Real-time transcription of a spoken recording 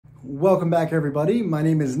Welcome back, everybody. My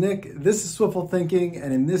name is Nick. This is Swiftful Thinking,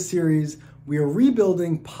 and in this series, we are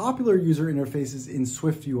rebuilding popular user interfaces in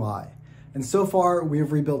SwiftUI. And so far, we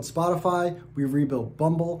have rebuilt Spotify, we've rebuilt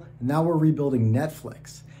Bumble, and now we're rebuilding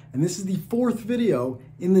Netflix. And this is the fourth video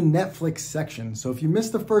in the Netflix section. So if you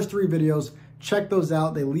missed the first three videos, check those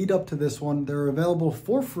out. They lead up to this one. They're available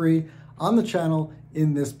for free on the channel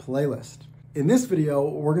in this playlist. In this video,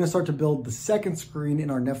 we're going to start to build the second screen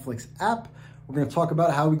in our Netflix app. We're going to talk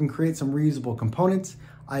about how we can create some reusable components.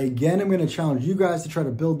 Again, I'm going to challenge you guys to try to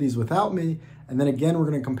build these without me. And then again, we're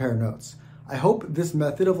going to compare notes. I hope this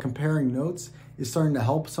method of comparing notes is starting to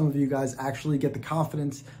help some of you guys actually get the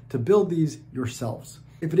confidence to build these yourselves.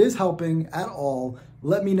 If it is helping at all,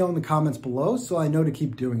 let me know in the comments below so I know to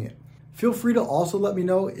keep doing it. Feel free to also let me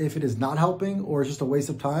know if it is not helping or it's just a waste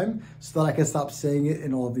of time so that I can stop saying it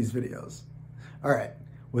in all of these videos. All right,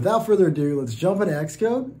 without further ado, let's jump into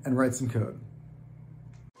Xcode and write some code.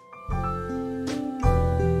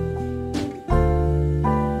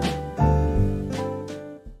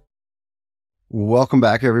 Welcome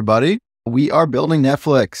back, everybody. We are building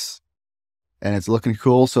Netflix and it's looking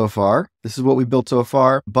cool so far. This is what we built so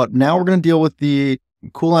far, but now we're going to deal with the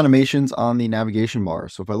cool animations on the navigation bar.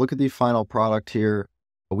 So if I look at the final product here,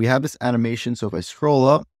 we have this animation. So if I scroll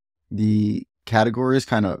up, the categories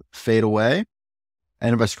kind of fade away.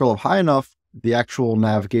 And if I scroll up high enough, the actual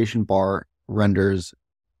navigation bar renders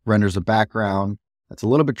a background that's a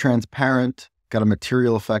little bit transparent, got a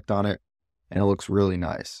material effect on it, and it looks really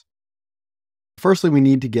nice. Firstly, we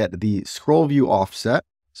need to get the scroll view offset.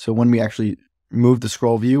 So when we actually move the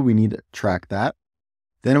scroll view, we need to track that.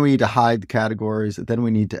 Then we need to hide the categories. Then we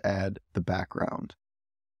need to add the background.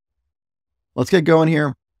 Let's get going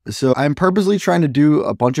here. So I'm purposely trying to do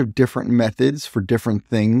a bunch of different methods for different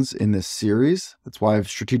things in this series. That's why I've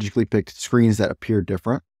strategically picked screens that appear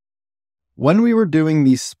different. When we were doing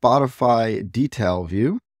the Spotify detail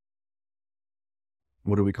view,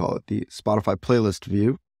 what do we call it? The Spotify playlist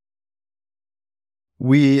view.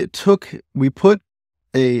 We put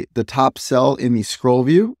the top cell in the scroll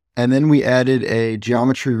view, and then we added a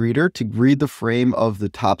geometry reader to read the frame of the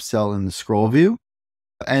top cell in the scroll view.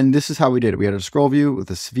 And this is how we did it. We added a scroll view with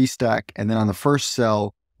a VStack, and then on the first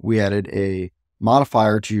cell, we added a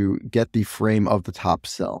modifier to get the frame of the top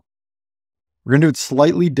cell. We're going to do it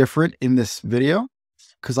slightly different in this video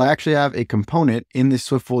because I actually have a component in the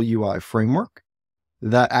SwiftUI framework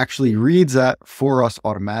that actually reads that for us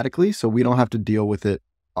automatically, so we don't have to deal with it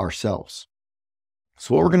ourselves.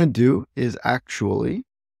 So what we're going to do is actually,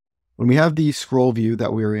 when we have the scroll view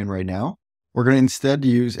that we're in right now, we're going to instead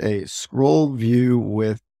use a scroll view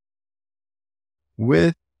with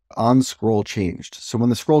on scroll changed. So when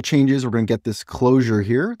the scroll changes, we're going to get this closure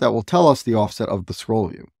here that will tell us the offset of the scroll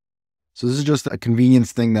view. So this is just a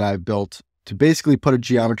convenience thing that I've built to basically put a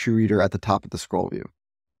geometry reader at the top of the scroll view.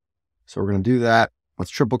 So we're going to do that. Let's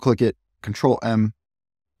triple click it, Control M.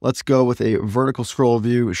 Let's go with a vertical scroll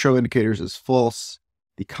view. Show indicators is false.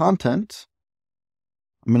 The content,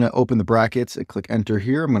 I'm going to open the brackets and click enter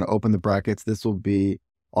here. I'm going to open the brackets. This will be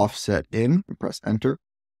offset in and press enter.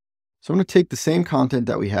 So I'm going to take the same content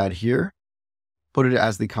that we had here, put it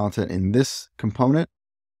as the content in this component,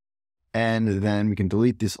 and then we can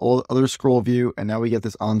delete this other scroll view. And now we get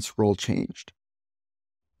this on scroll changed.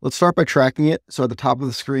 Let's start by tracking it. So at the top of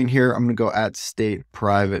the screen here, I'm going to go add state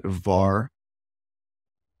private var.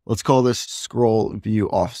 Let's call this scroll view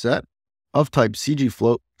offset of type CG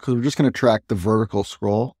float because we're just going to track the vertical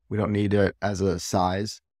scroll. We don't need it as a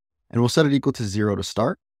size. And we'll set it equal to 0 to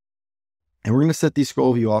start. And we're going to set the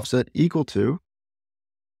scroll view offset equal to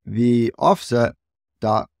the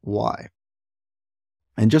offset.y.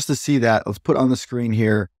 And just to see that, let's put on the screen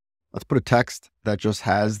here, let's put a text that just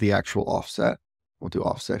has the actual offset. We'll do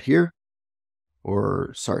offset here,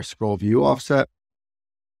 scroll view offset.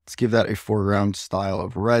 Let's give that a foreground style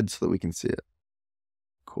of red so that we can see it.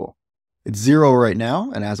 Cool. It's 0 right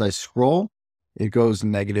now. And as I scroll, it goes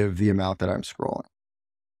negative the amount that I'm scrolling.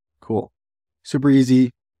 Cool. Super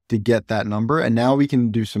easy to get that number. And now we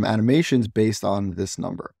can do some animations based on this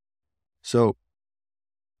number. So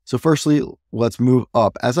firstly, let's move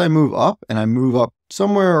up. As I move up and I move up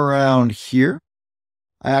somewhere around here,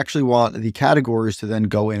 I actually want the categories to then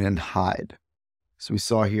go in and hide. So we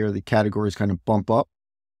saw here the categories kind of bump up.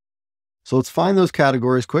 So let's find those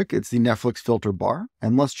categories quick. It's the Netflix filter bar.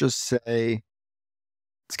 And let's just say,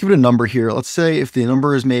 let's give it a number here. Let's say if the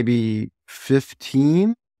number is maybe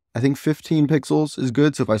 15, I think 15 pixels is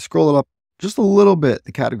good. So if I scroll it up just a little bit,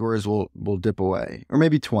 the categories will dip away, or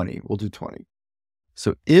maybe 20, we'll do 20.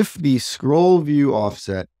 So if the scroll view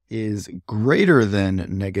offset is greater than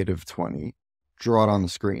 -20, draw it on the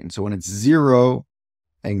screen. So when it's 0,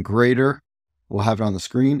 and greater, we'll have it on the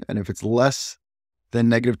screen. And if it's less than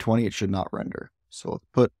 -20, it should not render. So let's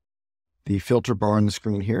put the filter bar on the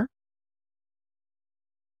screen here.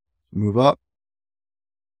 Move up.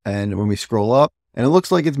 And when we scroll up, and it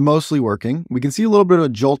looks like it's mostly working, we can see a little bit of a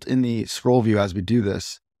jolt in the scroll view as we do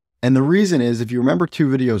this. And the reason is, if you remember 2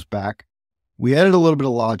 videos back, we added a little bit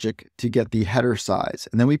of logic to get the header size.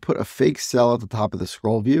 And then we put a fake cell at the top of the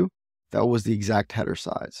scroll view. That was the exact header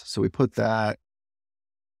size. So we put that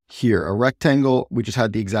here, a rectangle. We just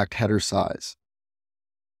had the exact header size.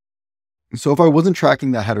 So if I wasn't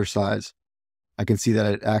tracking that header size, I can see that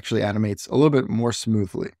it actually animates a little bit more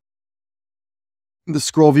smoothly. The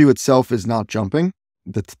scroll view itself is not jumping.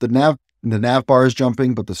 The nav bar is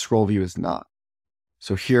jumping, but the scroll view is not.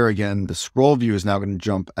 So here again, the scroll view is now going to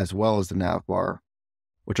jump as well as the nav bar,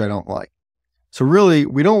 which I don't like. So really,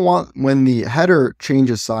 we don't want, when the header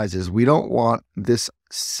changes sizes, we don't want this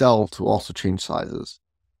cell to also change sizes.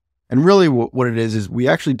 And really what it is we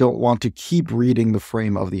actually don't want to keep reading the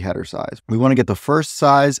frame of the header size. We want to get the first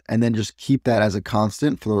size and then just keep that as a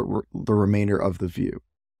constant for the remainder of the view.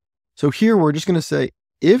 So here we're just going to say,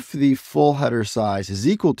 if the full header size is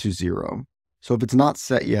equal to 0, so if it's not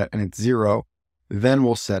set yet and it's 0, then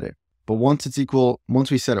we'll set it. But once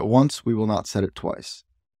we set it once, we will not set it twice.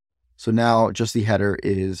 So now just the header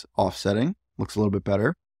is offsetting, looks a little bit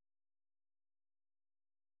better.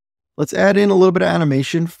 Let's add in a little bit of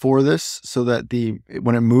animation for this so that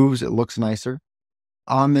when it moves, it looks nicer.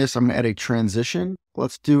 On this, I'm going to add a transition.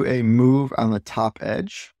 Let's do a move on the top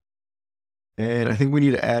edge. And I think we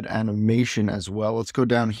need to add animation as well. Let's go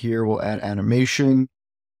down here. We'll add animation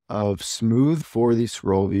of smooth for the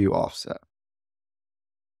scroll view offset.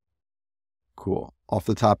 Cool. Off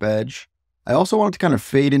the top edge. I also want it to kind of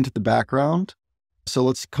fade into the background. So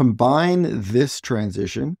let's combine this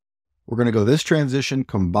transition. We're going to go this transition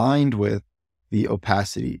combined with the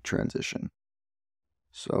opacity transition.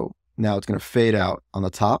 So now it's going to fade out on the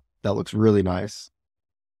top. That looks really nice.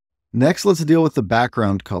 Next, let's deal with the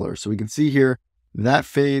background color. So we can see here that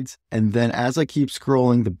fades. And then as I keep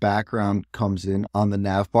scrolling, the background comes in on the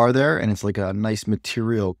nav bar there. And it's like a nice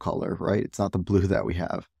material color, right? It's not the blue that we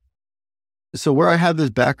have. So where I have this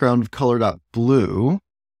background color.blue,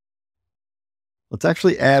 let's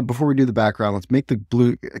actually add, before we do the background, let's make the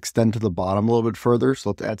blue extend to the bottom a little bit further. So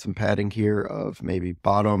let's add some padding here of maybe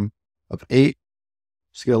bottom of 8.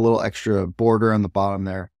 Just get a little extra border on the bottom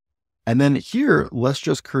there. And then here, let's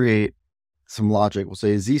just create some logic. We'll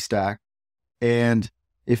say a Z stack. And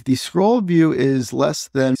if the scroll view is less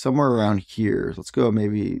than somewhere around here, let's go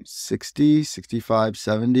maybe 60, 65,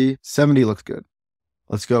 70. 70 looks good.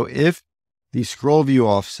 Let's go if the scroll view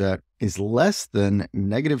offset is less than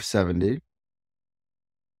 -70.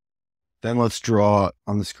 Then let's draw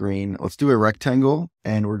on the screen. Let's do a rectangle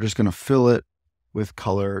and we're just going to fill it with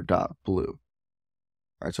color.blue.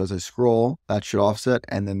 All right, so as I scroll, that should offset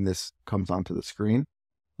and then this comes onto the screen.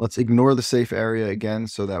 Let's ignore the safe area again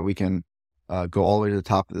so that we can go all the way to the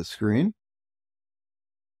top of the screen.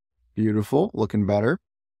 Beautiful, looking better.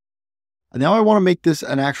 And now I want to make this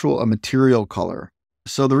a material color.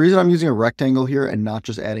 So the reason I'm using a rectangle here and not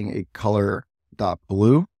just adding a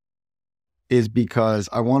color.blue is because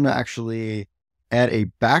I want to actually add a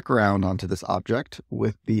background onto this object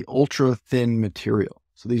with the ultra thin material.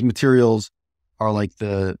 So these materials are like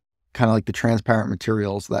the transparent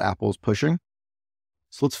materials that Apple is pushing.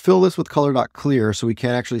 So let's fill this with color.clear so we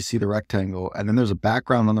can't actually see the rectangle. And then there's a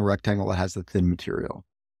background on the rectangle that has the thin material.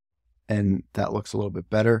 And that looks a little bit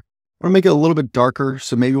better. I want to make it a little bit darker.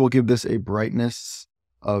 So maybe we'll give this a brightness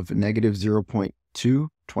of -0.2,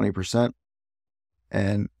 20%.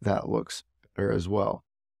 And that looks better as well.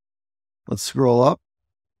 Let's scroll up.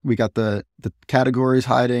 We got the categories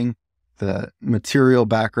hiding, the material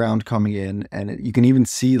background coming in, and you can even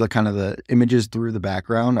see the images through the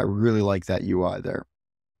background. I really like that UI there.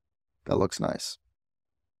 That looks nice.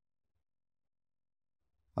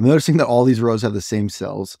 I'm noticing that all these rows have the same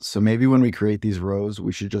cells. So maybe when we create these rows,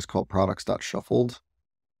 we should just call products.shuffled,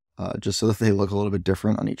 just so that they look a little bit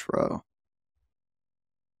different on each row.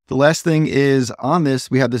 The last thing is on this,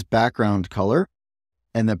 we have this background color,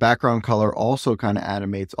 and the background color also kind of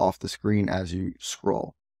animates off the screen as you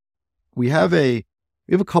scroll. We have a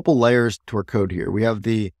couple layers to our code here. We have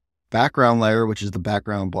the background layer, which is the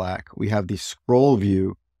background black. We have the scroll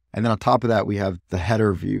view, and then on top of that, we have the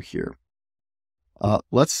header view here.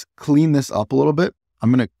 Let's clean this up a little bit.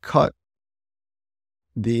 I'm going to cut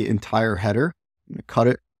the entire header. I'm going to cut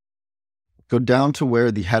it, go down to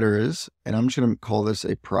where the header is, and I'm just going to call this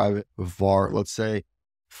a private var. Let's say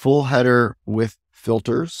full header with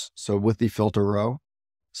filters. So with the filter row,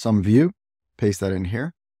 some view, paste that in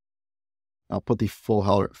here. I'll put the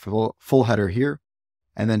full header here.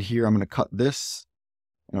 And then here, I'm going to cut this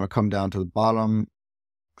and I'm going to come down to the bottom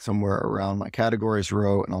somewhere around my categories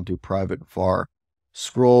row, and I'll do private var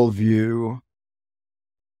scroll view.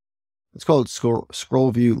 Let's call it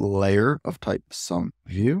scroll view layer of type sum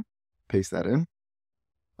view. Paste that in.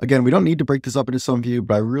 Again, we don't need to break this up into sum view,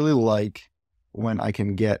 but I really like when I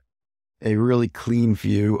can get a really clean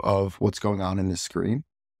view of what's going on in this screen.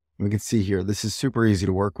 We can see here, this is super easy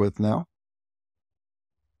to work with now.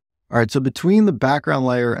 All right, so between the background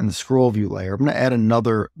layer and the scroll view layer, I'm going to add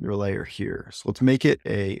another layer here. So let's make it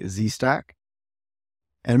a Z stack.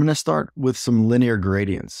 And I'm going to start with some linear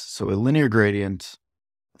gradients. So a linear gradient,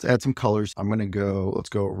 let's add some colors. Let's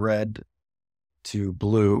go red to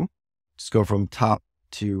blue. Just go from top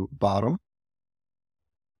to bottom.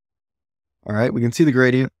 All right, we can see the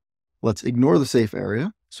gradient. Let's ignore the safe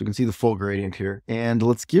area so we can see the full gradient here. And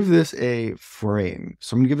let's give this a frame.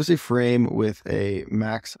 So I'm going to give this a frame with a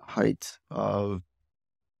max height of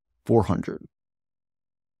 400.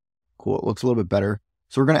 Cool, it looks a little bit better.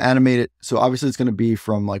 So we're going to animate it. So obviously it's going to be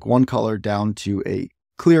from like one color down to a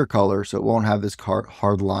clear color. So it won't have this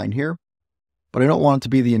hard line here. But I don't want it to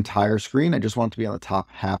be the entire screen. I just want it to be on the top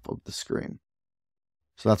half of the screen.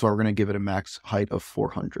 So that's why we're going to give it a max height of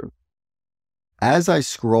 400. As I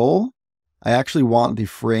scroll, I actually want the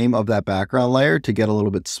frame of that background layer to get a little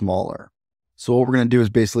bit smaller. So what we're going to do is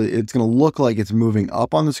basically, it's going to look like it's moving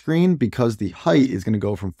up on the screen because the height is going to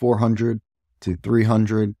go from 400 to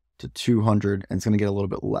 300 to 200, and it's going to get a little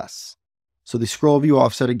bit less. So the scroll view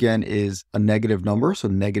offset again is a negative number, so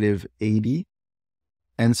negative 80.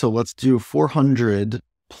 And so let's do 400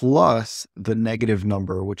 plus the negative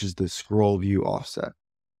number, which is the scroll view offset.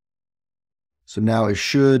 So now it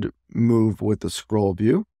should move with the scroll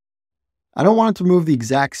view. I don't want it to move the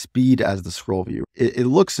exact speed as the scroll view. It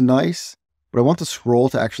looks nice, but I want the scroll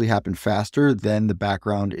to actually happen faster than the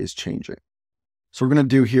background is changing. So what we're going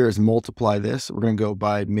to do here is multiply this. We're going to go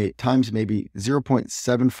by times maybe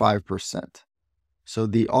 0.75%. So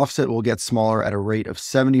the offset will get smaller at a rate of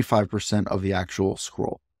 75% of the actual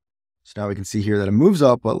scroll. So now we can see here that it moves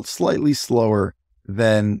up, but slightly slower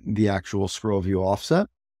than the actual scroll view offset.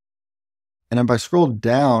 And then if I scroll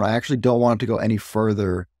down, I actually don't want it to go any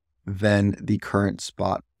further than the current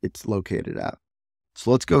spot it's located at.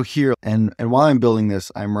 So let's go here. And while I'm building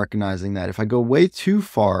this, I'm recognizing that if I go way too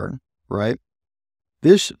far, right,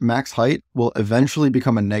 this max height will eventually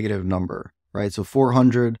become a negative number, right? So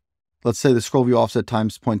 400, let's say the scroll view offset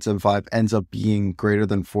times 0.75 ends up being greater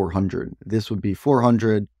than 400. This would be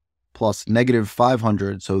 400 plus negative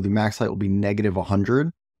 500. So the max height will be negative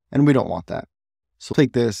 100. And we don't want that. So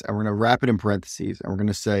take this and we're going to wrap it in parentheses. And we're going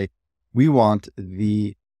to say, we want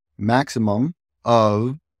the maximum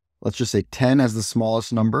of, let's just say 10 as the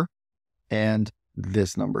smallest number and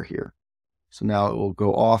this number here. So now it will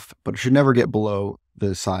go off, but it should never get below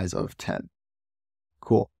the size of 10.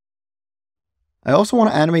 Cool. I also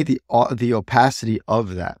want to animate the opacity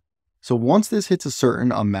of that. So once this hits a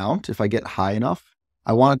certain amount, if I get high enough,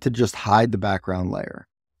 I want it to just hide the background layer.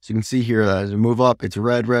 So you can see here that as I move up, it's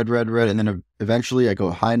red, red, red, red, and then eventually I go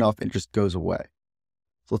high enough, it just goes away.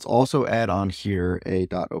 So let's also add on here a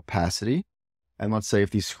 .opacity. And let's say if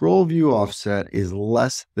the scroll view offset is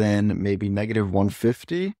less than maybe negative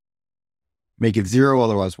 150, make it 0,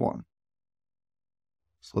 otherwise 1.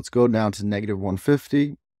 So let's go down to negative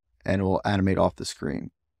 150 and we'll animate off the screen.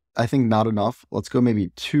 I think not enough. Let's go maybe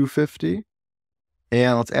 250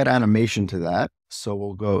 and let's add animation to that. So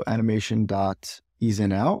we'll go animation.ease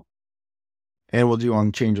in out and we'll do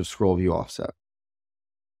on change of scroll view offset.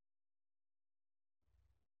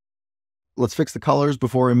 Let's fix the colors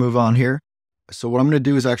before we move on here. So what I'm going to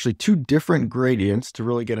do is actually two different gradients to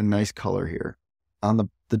really get a nice color here. On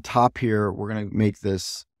the top here, we're going to make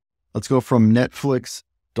this, let's go from Netflix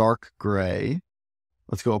dark gray.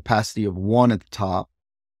 Let's go opacity of 1 at the top,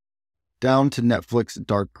 down to Netflix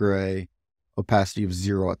dark gray, opacity of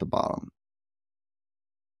 0 at the bottom.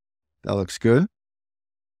 That looks good.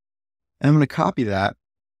 And I'm going to copy that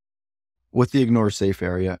with the ignore safe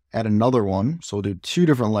area, add another one. So we'll do two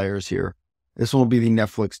different layers here. This one will be the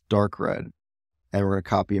Netflix dark red. And we're going to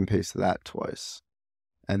copy and paste that twice.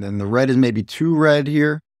 And then the red is maybe too red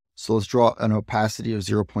here. So let's draw an opacity of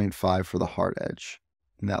 0.5 for the hard edge.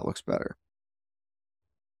 And that looks better.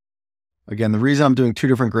 Again, the reason I'm doing two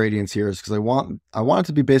different gradients here is because I want it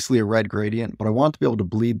to be basically a red gradient, but I want it to be able to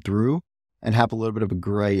bleed through and have a little bit of a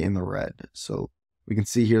gray in the red. So we can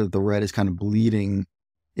see here that the red is kind of bleeding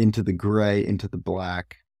into the gray, into the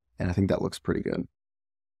black. And I think that looks pretty good.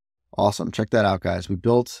 Awesome. Check that out, guys. We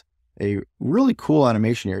built a really cool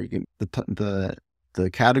animation here. You can the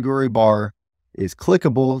category bar is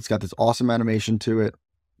clickable. It's got this awesome animation to it.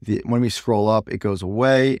 When we scroll up, it goes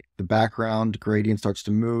away. The background gradient starts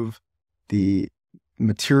to move. The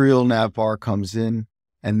material nav bar comes in,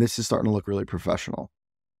 and this is starting to look really professional.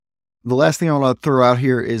 The last thing I want to throw out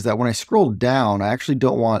here is that when I scroll down, I actually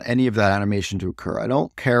don't want any of that animation to occur. I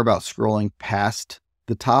don't care about scrolling past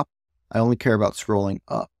the top. I only care about scrolling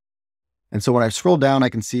up. And so when I scroll down, I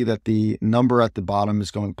can see that the number at the bottom is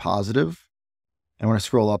going positive. And when I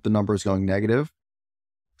scroll up, the number is going negative.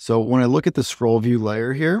 So when I look at the scroll view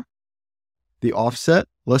layer here, the offset,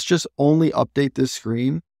 let's just only update this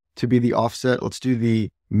screen to be the offset. Let's do the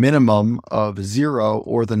minimum of 0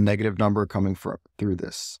 or the negative number coming through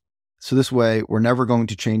this. So this way, we're never going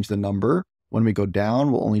to change the number. When we go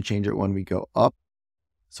down, we'll only change it when we go up.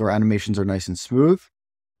 So our animations are nice and smooth.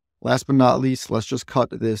 Last but not least, let's just cut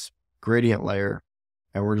this gradient layer.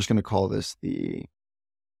 And we're just going to call this let's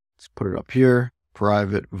put it up here,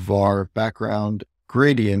 private var background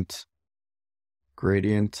gradient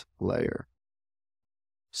layer.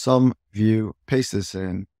 Sum view, paste this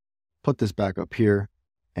in, put this back up here.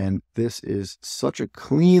 And this is such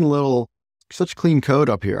clean code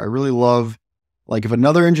up here. I really love, like if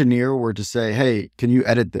another engineer were to say, hey, can you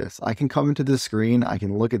edit this? I can come into this screen, I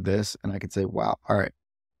can look at this and I can say, wow, all right.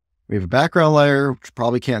 We have a background layer, which you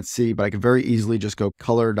probably can't see, but I can very easily just go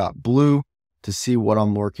color.blue to see what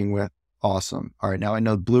I'm working with. Awesome. All right, now I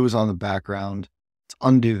know blue is on the background. Let's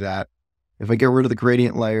undo that. If I get rid of the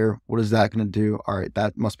gradient layer, what is that going to do? All right,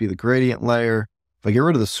 that must be the gradient layer. If I get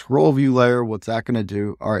rid of the scroll view layer, what's that going to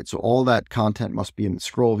do? All right, so all that content must be in the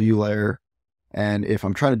scroll view layer. And if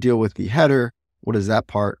I'm trying to deal with the header, what is that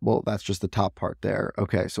part? Well, that's just the top part there.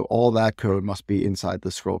 Okay, so all that code must be inside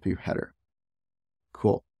the scroll view header.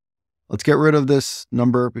 Cool. Let's get rid of this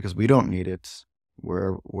number because we don't need it.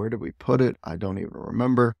 Where did we put it? I don't even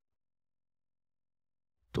remember.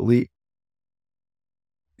 Delete.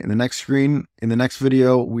 In the next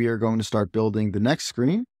video, we are going to start building the next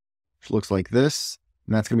screen, which looks like this.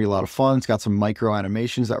 And that's going to be a lot of fun. It's got some micro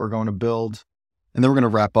animations that we're going to build. And then we're going to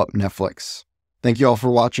wrap up Netflix. Thank you all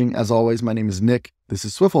for watching. As always, my name is Nick. This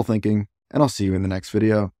is Swiftful Thinking, and I'll see you in the next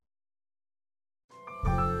video.